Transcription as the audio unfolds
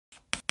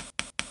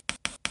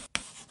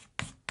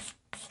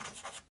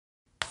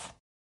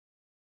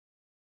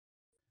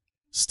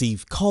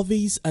Steve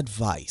Covey's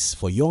advice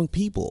for young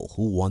people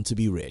who want to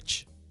be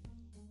rich.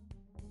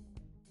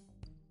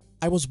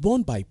 I was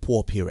born by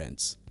poor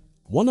parents.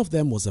 One of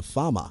them was a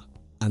farmer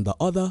and the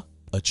other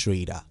a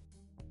trader.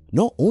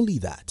 Not only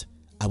that,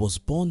 I was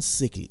born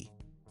sickly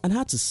and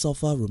had to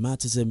suffer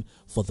rheumatism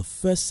for the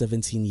first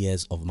 17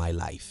 years of my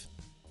life.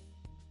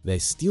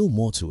 There's still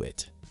more to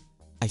it.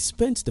 I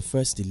spent the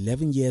first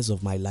 11 years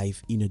of my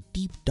life in a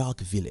deep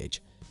dark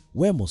village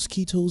where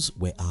mosquitoes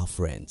were our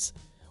friends,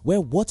 where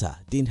water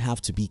didn't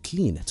have to be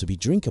clean to be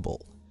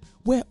drinkable,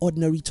 where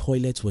ordinary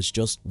toilet was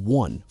just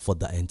one for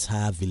the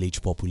entire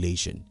village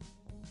population.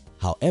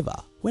 However,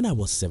 when I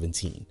was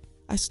 17,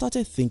 I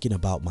started thinking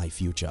about my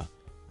future.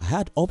 I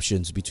had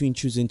options between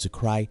choosing to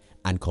cry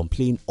and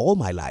complain all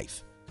my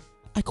life.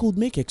 I could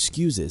make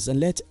excuses and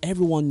let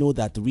everyone know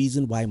that the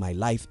reason why my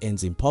life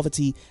ends in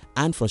poverty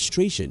and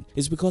frustration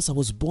is because I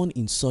was born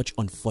in such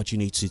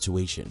unfortunate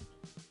situation.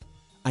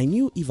 I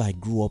knew if I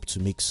grew up to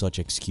make such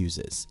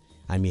excuses,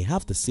 I may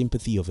have the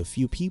sympathy of a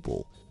few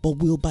people, but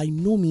will by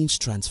no means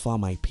transfer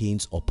my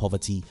pains or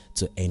poverty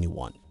to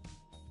anyone.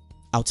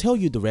 I'll tell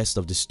you the rest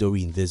of the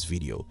story in this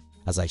video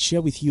as I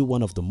share with you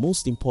one of the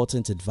most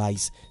important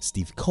advice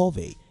Steve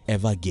Covey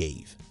ever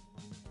gave.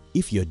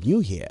 If you're new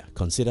here,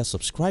 consider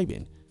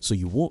subscribing so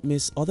you won't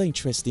miss other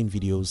interesting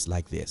videos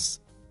like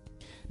this.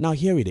 Now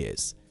here it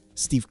is.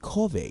 Steve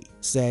Covey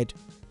said,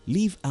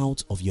 "Live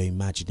out of your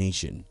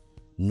imagination,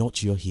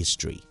 not your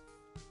history.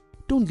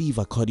 Don't live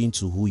according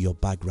to who your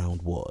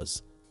background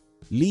was.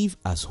 Live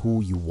as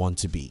who you want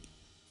to be.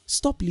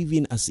 Stop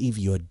living as if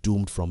you're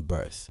doomed from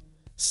birth.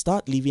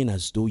 Start living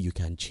as though you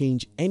can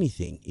change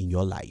anything in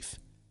your life."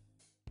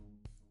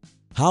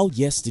 How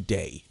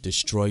yesterday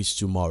destroys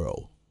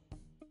tomorrow.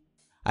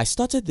 I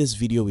started this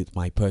video with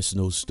my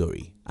personal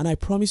story and I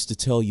promised to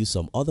tell you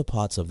some other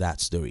parts of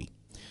that story.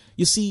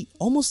 You see,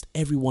 almost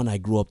everyone I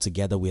grew up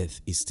together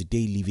with is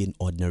today living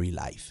ordinary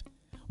life.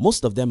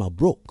 Most of them are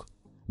broke.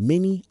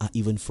 Many are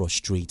even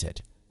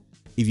frustrated.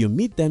 If you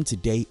meet them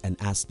today and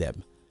ask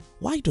them,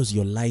 "Why does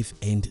your life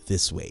end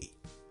this way?"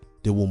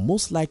 they will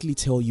most likely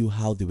tell you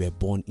how they were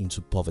born into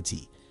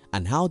poverty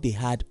and how they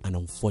had an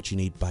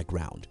unfortunate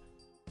background.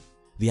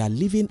 They are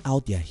living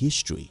out their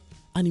history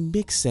and it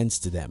makes sense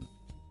to them.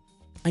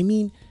 I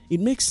mean,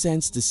 it makes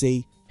sense to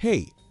say,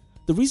 "Hey,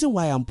 the reason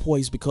why I'm poor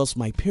is because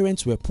my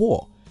parents were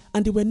poor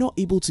and they were not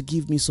able to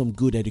give me some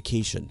good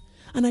education,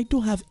 and I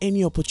don't have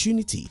any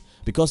opportunity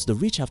because the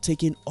rich have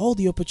taken all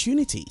the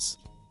opportunities."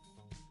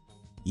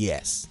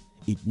 Yes,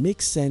 it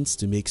makes sense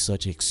to make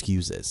such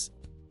excuses,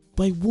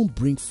 but it won't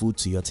bring food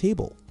to your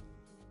table.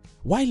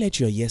 Why let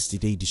your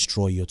yesterday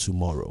destroy your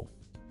tomorrow?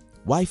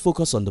 Why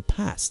focus on the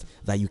past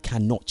that you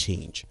cannot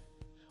change?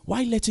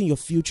 Why letting your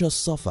future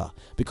suffer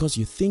because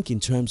you think in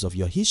terms of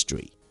your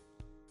history?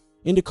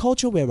 In the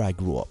culture where I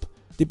grew up,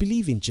 they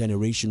believe in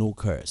generational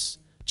curse,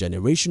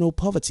 generational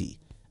poverty,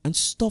 and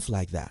stuff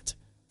like that.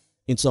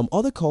 In some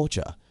other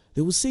culture,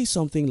 they will say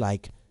something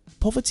like,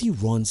 "Poverty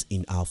runs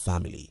in our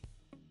family."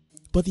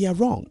 But they are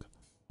wrong.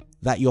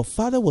 That your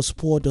father was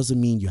poor doesn't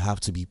mean you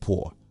have to be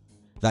poor.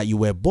 That you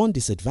were born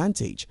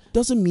disadvantaged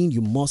doesn't mean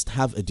you must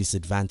have a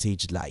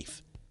disadvantaged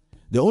life.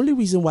 The only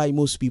reason why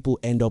most people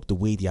end up the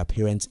way their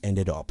parents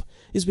ended up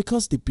is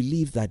because they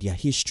believe that their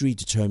history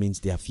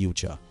determines their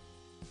future.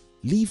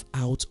 Live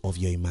out of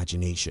your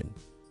imagination,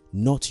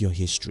 not your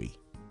history.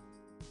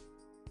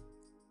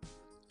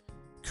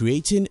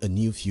 Creating a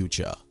new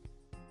future.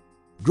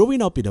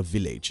 Growing up in a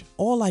village,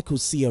 all I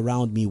could see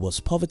around me was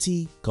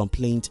poverty,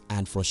 complaint,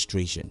 and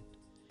frustration.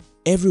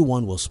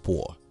 Everyone was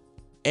poor.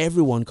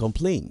 Everyone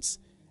complains.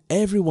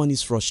 Everyone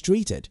is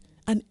frustrated,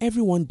 and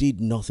everyone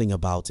did nothing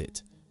about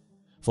it.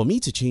 For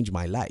me to change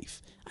my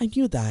life, I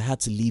knew that I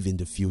had to live in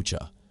the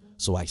future,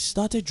 so I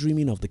started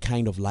dreaming of the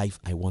kind of life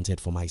I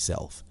wanted for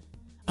myself.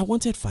 I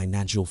wanted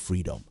financial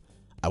freedom.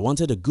 I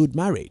wanted a good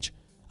marriage.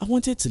 I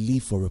wanted to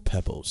live for a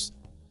purpose.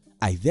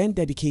 I then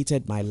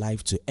dedicated my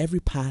life to every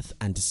path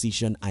and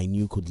decision I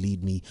knew could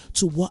lead me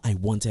to what I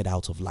wanted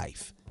out of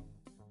life.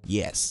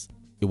 Yes,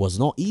 it was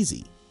not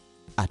easy.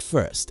 At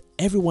first,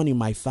 everyone in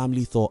my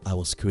family thought I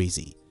was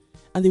crazy,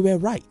 and they were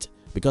right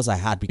because I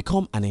had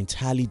become an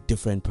entirely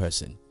different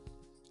person.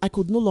 I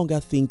could no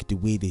longer think the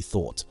way they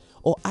thought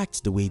or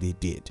act the way they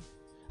did.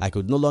 I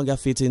could no longer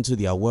fit into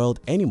their world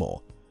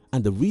anymore,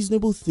 and the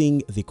reasonable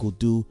thing they could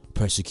do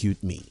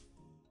persecute me.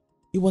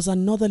 It was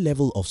another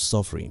level of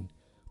suffering,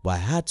 but I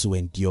had to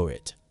endure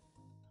it.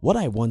 What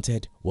I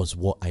wanted was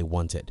what I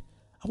wanted.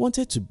 I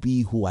wanted to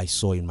be who I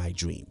saw in my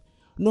dream,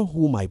 not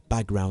who my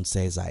background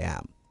says I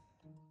am.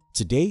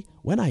 Today,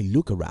 when I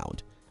look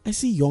around, I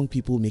see young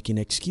people making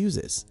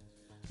excuses.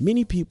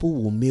 Many people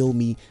will mail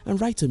me and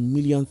write a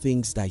million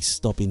things that is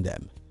stopping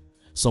them.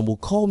 Some will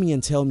call me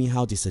and tell me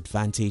how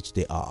disadvantaged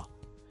they are.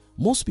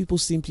 Most people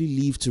simply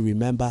live to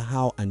remember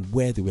how and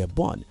where they were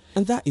born,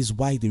 and that is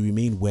why they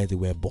remain where they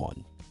were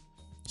born.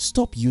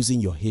 Stop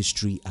using your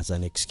history as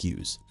an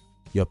excuse.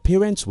 Your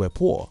parents were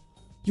poor.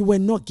 You were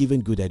not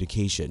given good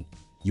education.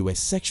 You were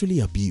sexually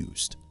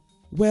abused.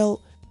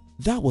 Well,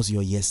 that was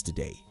your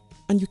yesterday,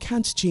 and you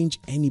can't change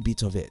any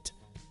bit of it.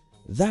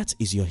 That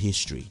is your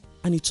history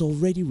and it's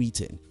already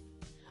written.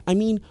 I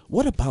mean,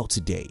 what about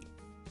today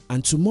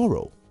and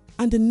tomorrow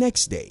and the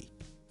next day?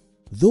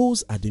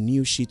 Those are the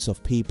new sheets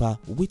of paper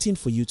waiting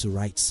for you to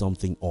write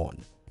something on.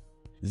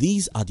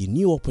 These are the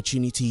new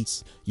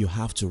opportunities you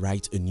have to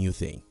write a new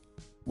thing.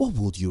 What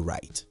would you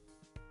write?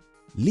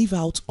 Live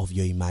out of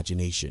your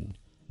imagination,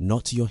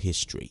 not your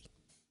history.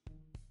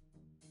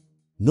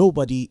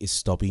 Nobody is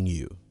stopping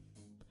you.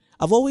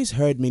 I've always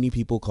heard many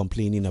people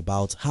complaining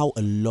about how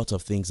a lot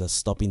of things are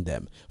stopping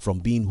them from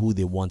being who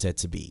they wanted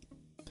to be.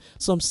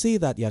 Some say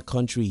that their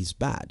country is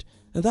bad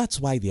and that's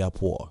why they are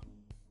poor.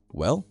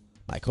 Well,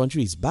 my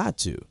country is bad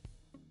too.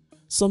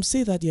 Some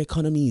say that the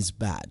economy is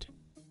bad.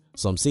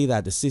 Some say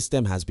that the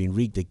system has been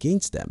rigged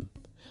against them.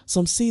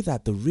 Some say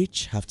that the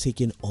rich have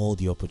taken all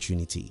the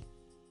opportunity.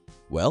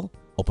 Well,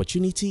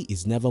 opportunity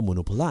is never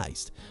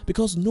monopolized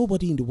because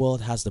nobody in the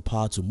world has the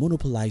power to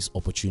monopolize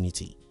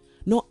opportunity.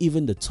 Not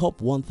even the top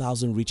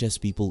 1,000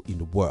 richest people in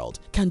the world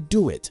can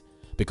do it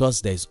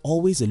because there's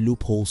always a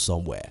loophole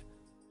somewhere.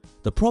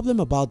 The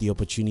problem about the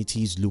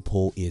opportunities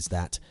loophole is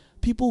that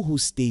people who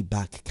stay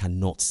back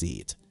cannot see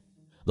it.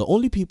 The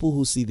only people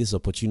who see this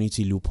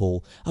opportunity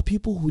loophole are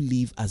people who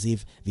live as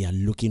if they are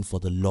looking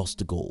for the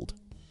lost gold.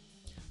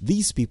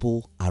 These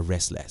people are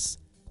restless.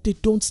 They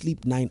don't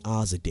sleep 9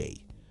 hours a day.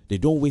 They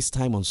don't waste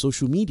time on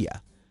social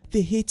media.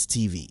 They hate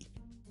TV.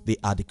 They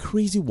are the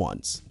crazy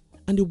ones,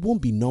 and they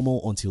won't be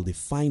normal until they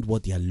find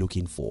what they are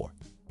looking for.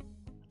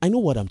 I know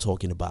what I'm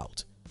talking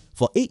about.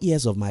 For 8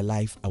 years of my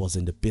life, I was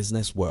in the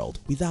business world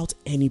without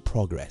any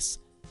progress.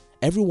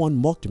 Everyone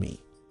mocked me,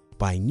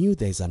 but I knew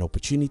there's an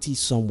opportunity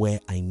somewhere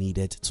I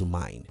needed to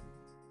mine.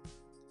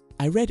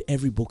 I read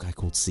every book I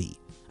could see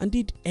and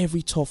did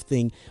every tough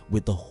thing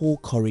with the whole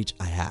courage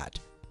I had.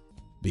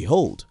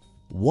 Behold,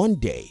 one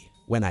day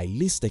when I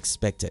least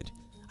expected,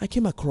 I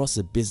came across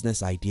a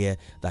business idea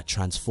that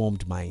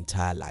transformed my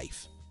entire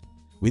life.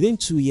 Within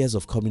 2 years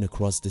of coming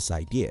across this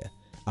idea,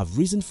 I've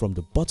risen from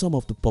the bottom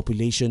of the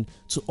population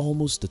to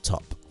almost the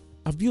top.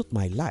 I've built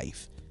my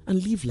life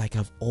and live like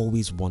I've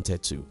always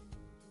wanted to.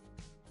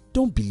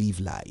 Don't believe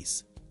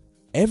lies.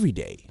 Every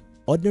day,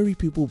 ordinary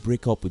people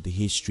break up with the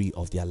history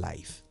of their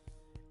life.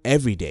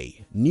 Every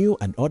day, new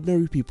and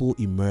ordinary people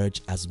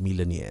emerge as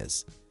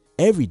millionaires.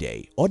 Every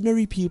day,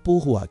 ordinary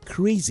people who are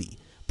crazy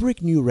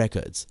break new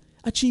records,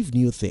 achieve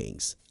new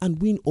things,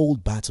 and win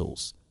old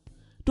battles.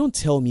 Don't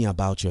tell me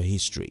about your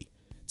history.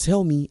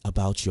 Tell me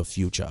about your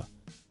future.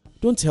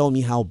 Don't tell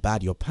me how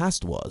bad your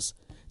past was.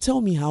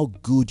 Tell me how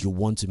good you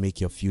want to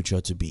make your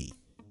future to be.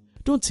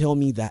 Don't tell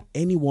me that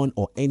anyone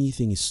or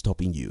anything is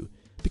stopping you,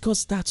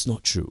 because that's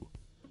not true.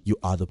 You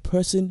are the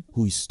person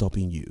who is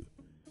stopping you.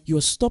 You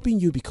are stopping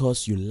you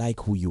because you like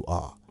who you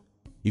are.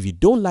 If you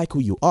don't like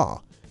who you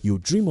are, you'll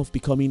dream of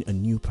becoming a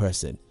new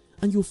person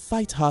and you'll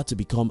fight hard to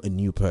become a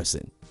new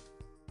person.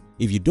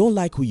 If you don't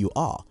like who you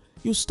are,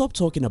 you'll stop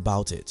talking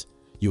about it.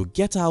 You'll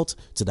get out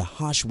to the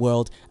harsh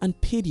world and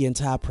pay the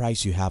entire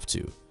price you have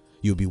to.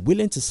 You'll be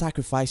willing to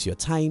sacrifice your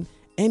time,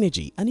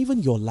 energy, and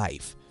even your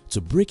life to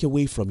break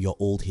away from your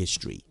old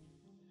history.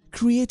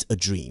 Create a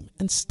dream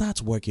and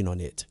start working on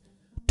it.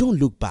 Don't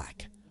look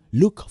back.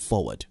 Look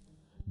forward.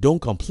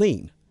 Don't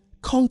complain.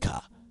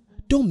 Conquer.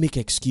 Don't make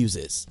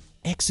excuses.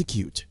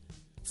 Execute.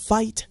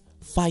 Fight,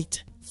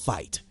 fight,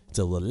 fight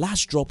till the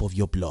last drop of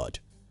your blood.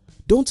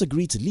 Don't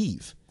agree to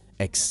leave,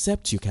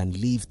 except you can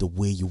leave the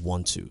way you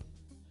want to.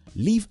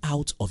 Live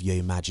out of your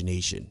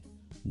imagination,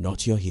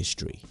 not your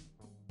history.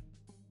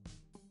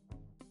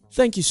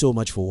 Thank you so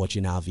much for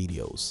watching our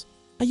videos.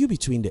 Are you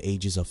between the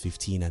ages of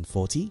 15 and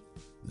 40?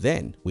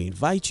 Then we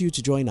invite you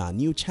to join our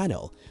new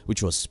channel,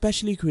 which was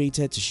specially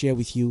created to share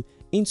with you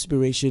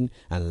inspiration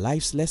and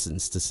life's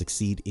lessons to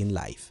succeed in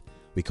life.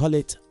 We call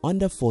it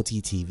Under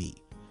 40 TV.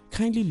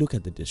 Kindly look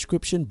at the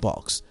description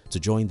box to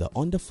join the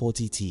Under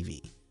 40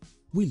 TV.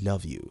 We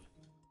love you.